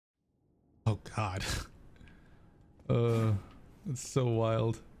Oh god. It's so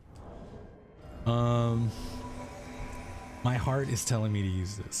wild. My heart is telling me to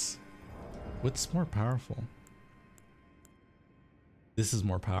use this. What's more powerful? This is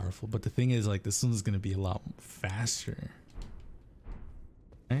more powerful, but the thing is, like, this one's gonna be a lot faster.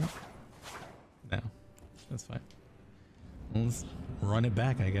 Right? No, that's fine. Let's run it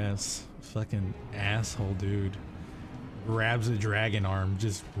back, I guess. Fucking asshole dude grabs a dragon arm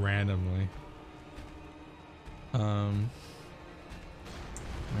just randomly. Alright,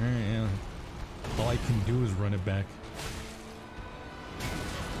 yeah. All I can do is run it back.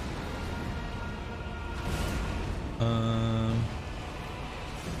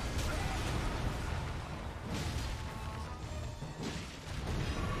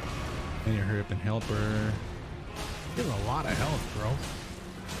 I need to hurry up and help her. He has a lot of health, bro.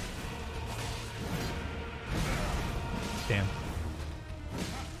 Damn.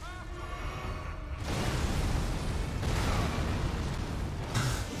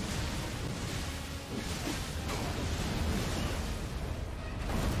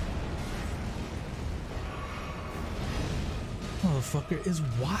 Motherfucker is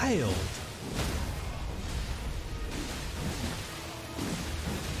wild.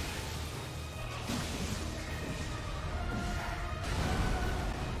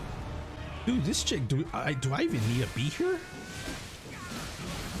 Dude, this chick, do I even need to be here?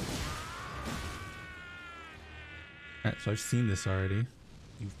 Alright, so I've seen this already.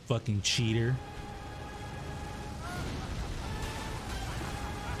 You fucking cheater.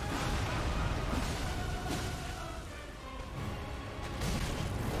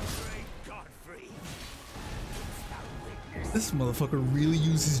 This motherfucker really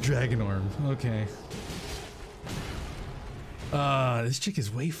uses dragon arm. Okay. This chick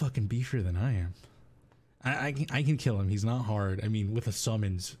is way fucking beefier than I am. I can kill him. He's not hard. I mean, with a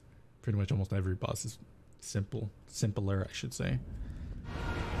summons, pretty much almost every boss is simpler, I should say.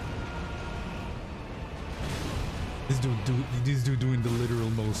 This dude doing the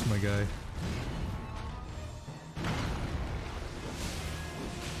literal most, my guy.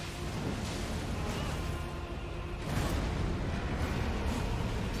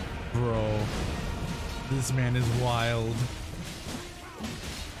 Bro, this man is wild.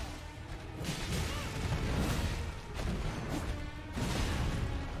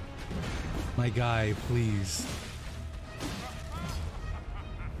 My guy, please.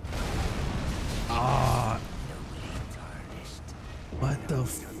 Ah. What the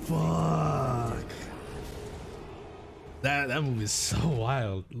fuck? That move is so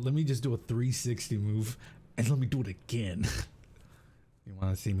wild. Let me just do a 360 move and let me do it again. You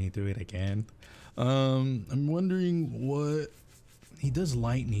want to see me do it again? I'm wondering what he does.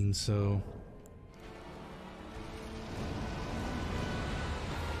 Lightning, so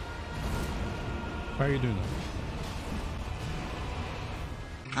how are you doing that?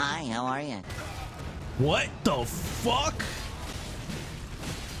 Hi, how are you? What the fuck?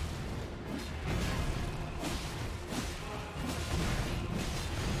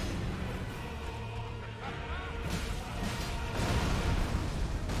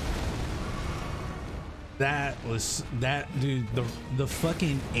 That dude, the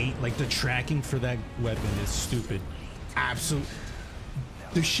fucking like the tracking for that weapon is stupid. Absolute.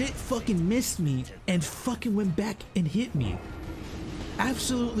 The shit fucking missed me and fucking went back and hit me.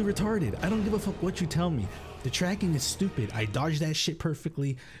 Absolutely retarded. I don't give a fuck what you tell me. The tracking is stupid. I dodged that shit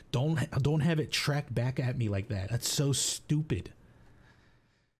perfectly. Don't have it track back at me like that. That's so stupid.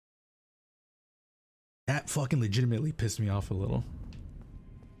 That fucking legitimately pissed me off a little.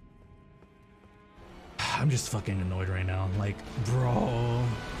 I'm just fucking annoyed right now. Like, bro.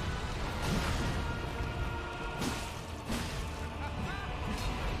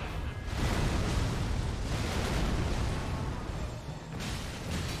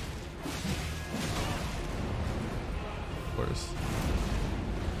 Of course.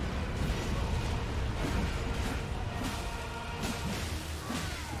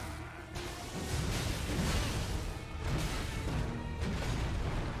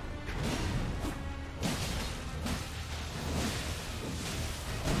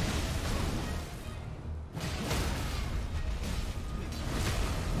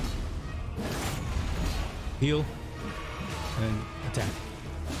 Heal and attack,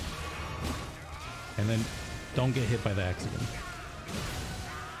 and then don't get hit by the accident.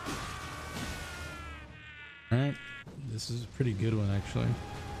 All right, this is a pretty good one actually.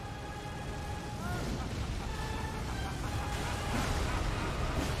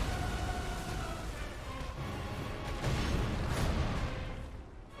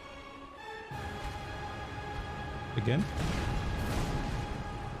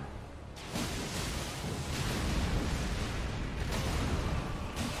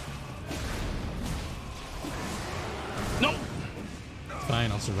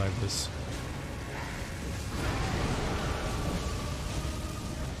 survive this.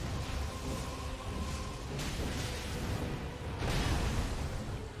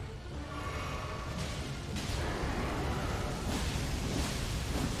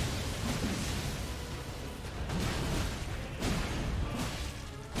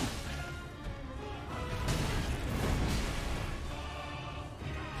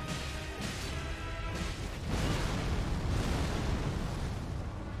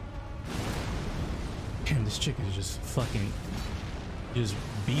 Damn, this chick is just fucking, just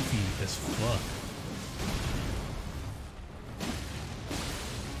beefy as fuck.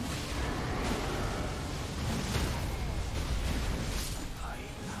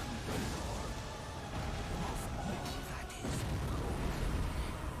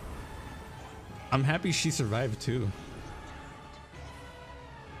 I'm happy she survived too.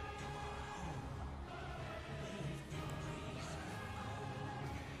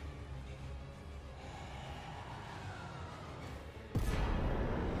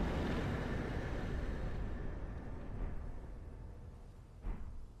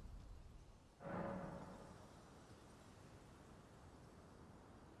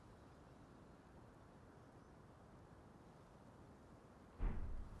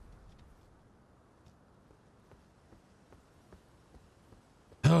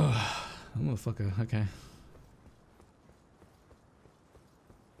 I'm a fucker. Okay.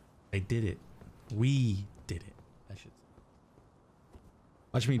 I did it. We did it. I should.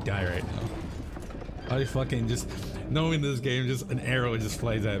 Watch me die right now. I fucking just knowing this game, just an arrow just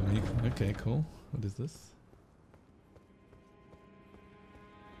flies at me. Okay, cool. What is this?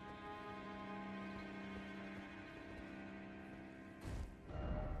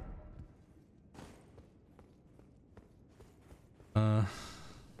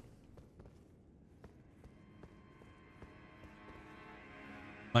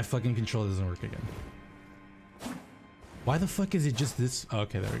 My fucking controller doesn't work again. Why the fuck is it just this? Oh,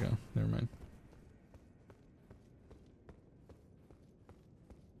 okay, there we go. Never mind.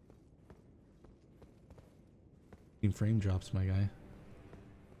 Frame drops, my guy.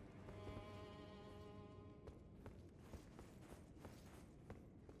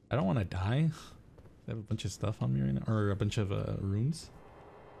 I don't want to die. I have a bunch of stuff on me right now, or a bunch of runes.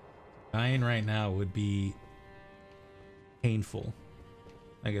 Dying right now would be painful,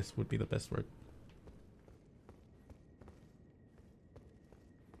 I guess would be the best word.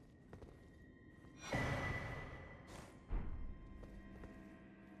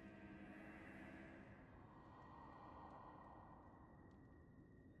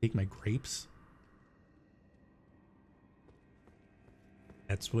 Take my grapes?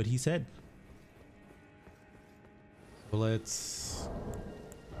 That's what he said. So let's...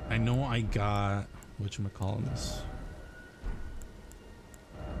 I know I got... whatchamacallits.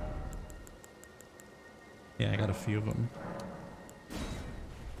 Yeah, I got a few of them.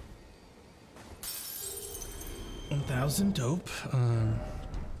 1,000, dope.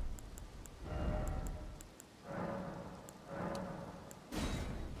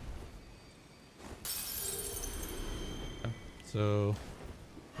 So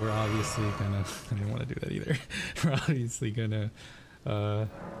we're obviously gonna, I didn't want to do that either. We're obviously gonna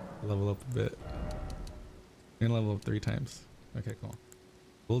level up a bit. We're gonna level up 3 times. Okay, cool.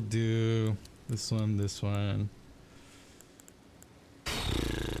 We'll do this one.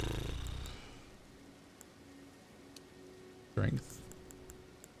 Strength.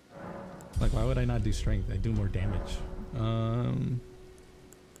 Like, why would I not do strength? I do more damage.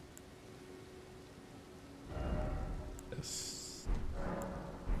 This.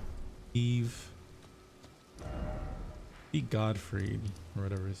 Eve. Be Godfrey or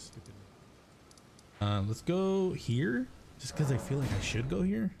whatever is stupid. Let's go here just because I feel like I should go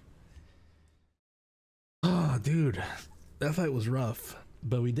here. Oh, dude, that fight was rough,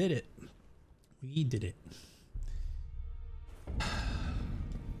 but we did it. We did it.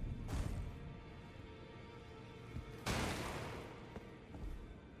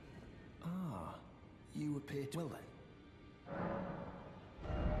 Ah, you appear to... Well then.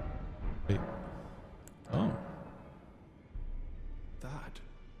 Wait. Oh. That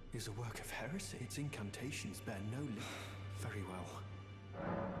is a work of heresy. Its incantations bear no link. Very well.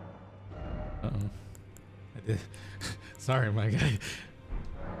 Uh-oh. I did. Sorry, my guy.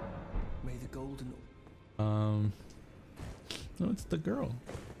 May the golden... No, it's the girl.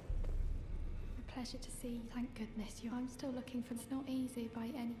 A pleasure to see you. Thank goodness you. I'm still looking for... It's not easy by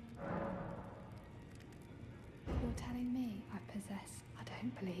any... You're telling me I possess... I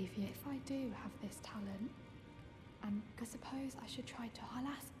don't believe you. If I do have this talent, And I suppose I should try to. I'll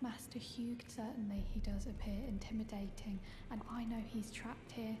ask Master Hugh. Certainly he does appear intimidating, and I know he's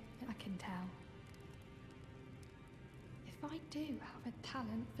trapped here. I can tell. If I do have a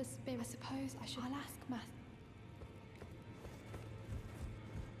talent for spirit, I suppose I should. I'll ask Master.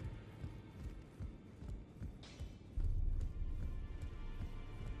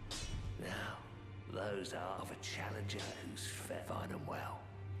 Now, those are of a challenger who's fair, fine and well.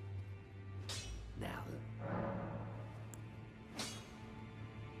 Now,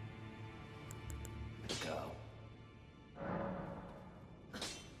 go.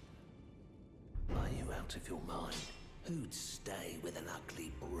 Are you out of your mind? Who'd stay with an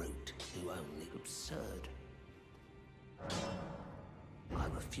ugly brute who only absurd? I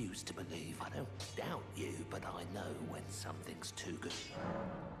refuse to believe. I don't doubt you, but I know when something's too good.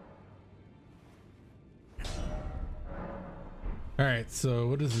 All right, so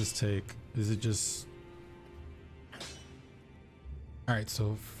what does this take? Is it just... All right,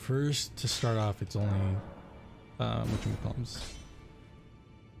 so first to start off, it's only whatchamacallums,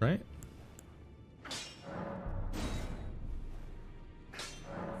 right?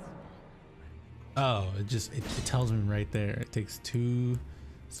 Oh, it tells me right there. It takes 2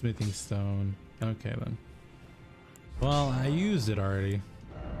 smithing stone. Okay then. Well, I used it already,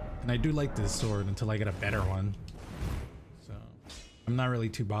 and I do like this sword until I get a better one. So I'm not really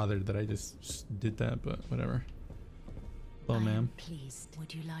too bothered that I just did that, but whatever. Hello, ma'am. Please,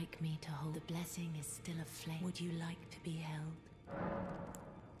 would you like me to hold? The blessing is still aflame. Would you like to be held?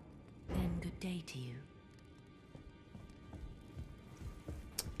 Then good day to you.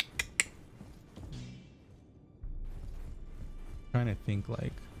 Trying to think,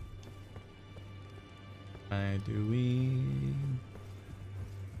 like, do we?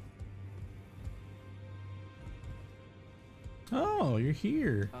 Oh, you're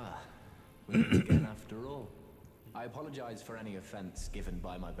here. We meet again after all. I apologize for any offense given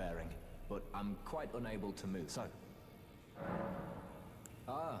by my bearing, but I'm quite unable to move. So,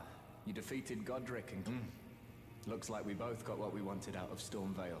 you defeated Godrick and looks like we both got what we wanted out of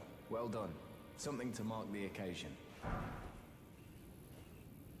Stormvale. Well done. Something to mark the occasion.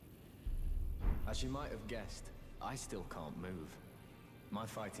 As you might have guessed, I still can't move. My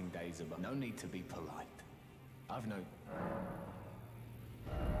fighting days are no need to be polite. I've no...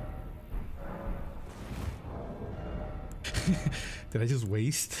 Did I just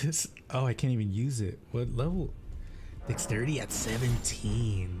waste this? Oh, I can't even use it. What level? Dexterity at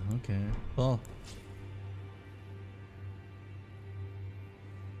 17. Okay. Well,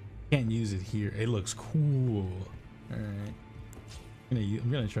 can't use it here. It looks cool. All right.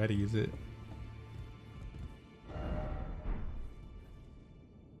 I'm gonna try to use it.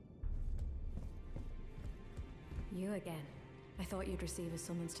 You again. I thought you'd receive a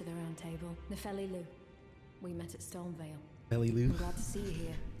summons to the round table. Nefeli. We met at Stormvale. I'm glad to see you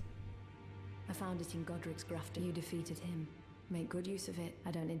here. I found it in Godrick's grafter. You defeated him. Make good use of it.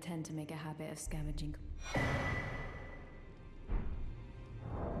 I don't intend to make a habit of scavenging.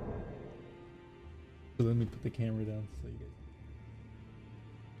 So let me put the camera down so you guys...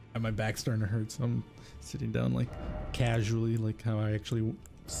 And my back's starting to hurt, so I'm sitting down like casually, like how I actually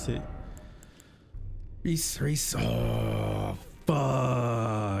sit. Reese. Oh,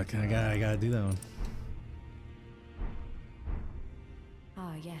 fuck. I gotta do that one.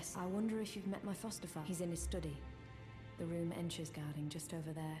 Ah, yes. I wonder if you've met my foster father. He's in his study. The room Encher's guarding just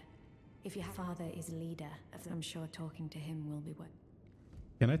over there. If your father is leader of them, I'm sure talking to him will be what.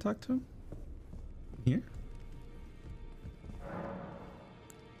 Can I talk to him? Here?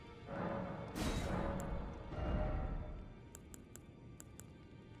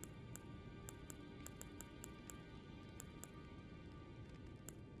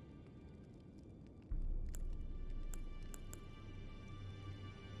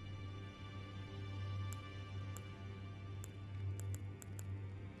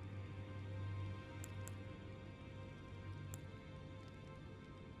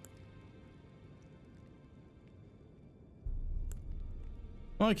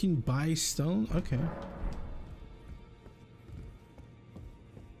 Oh, I can buy stone? Okay.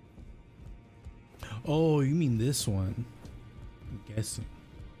 Oh, you mean this one? I'm guessing.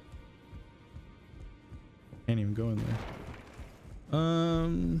 Can't even go in there.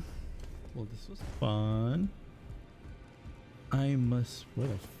 Well, this was fun. I must... What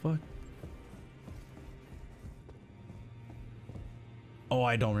the fuck? Oh,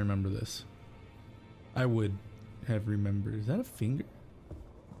 I don't remember this. I would have remembered. Is that a finger?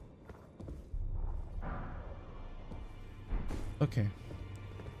 Okay.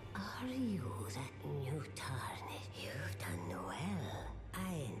 Are you that new tarnish? You've done well.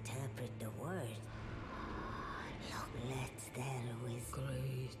 I interpret the word.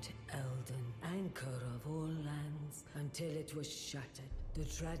 until it was shattered. The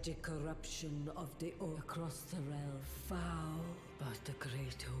tragic corruption of the orc across the realm. Foul, but the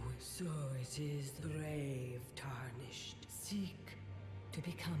greater will. So it is the brave tarnished. Seek to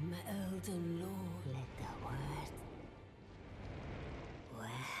become Elden Lord. Let the word. Well,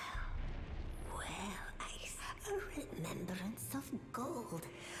 I a remembrance of gold.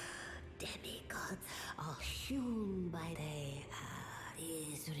 Demigods are hewn by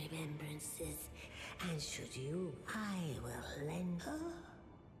these remembrances, and should you, I will lend her.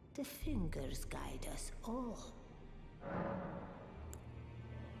 The fingers guide us all.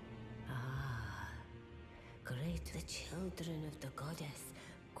 Great the children of the goddess,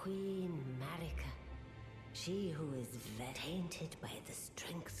 Queen Marika. She who is tainted by the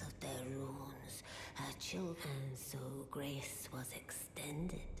strength of their runes, her children, and so grace was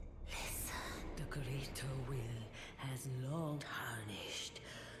extended. Listen. The greater will has long tarnished,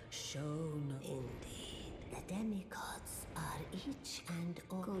 shown. Indeed, the demigods are each and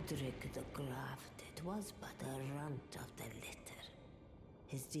all. Godrick the grafted was but the runt of the litter.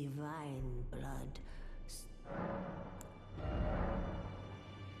 His divine blood.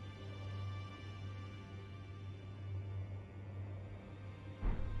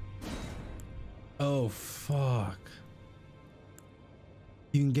 Oh, fuck.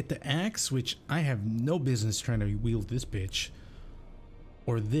 You can get the axe, which I have no business trying to wield this bitch.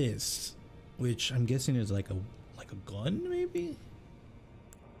 Or this, which I'm guessing is like a gun, maybe?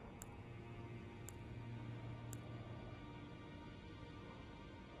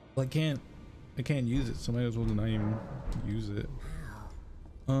 Well, I can't use it, so might as well not even use it.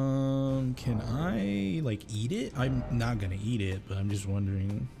 Can I like eat it? I'm not gonna eat it, but I'm just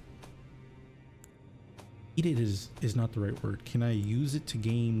wondering. Eat it is not the right word. Can I use it to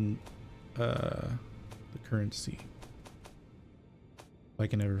gain the currency? If I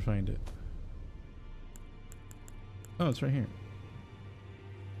can ever find it. Oh, it's right here.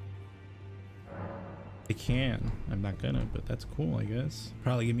 I can. I'm not gonna, but that's cool, I guess.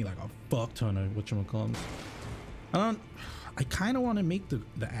 Probably give me like a fuck ton of whatchamacallits. I kind of want to make the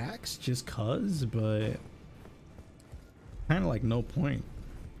axe just cuz, but kind of like no point,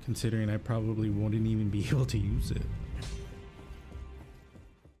 considering I probably wouldn't even be able to use it.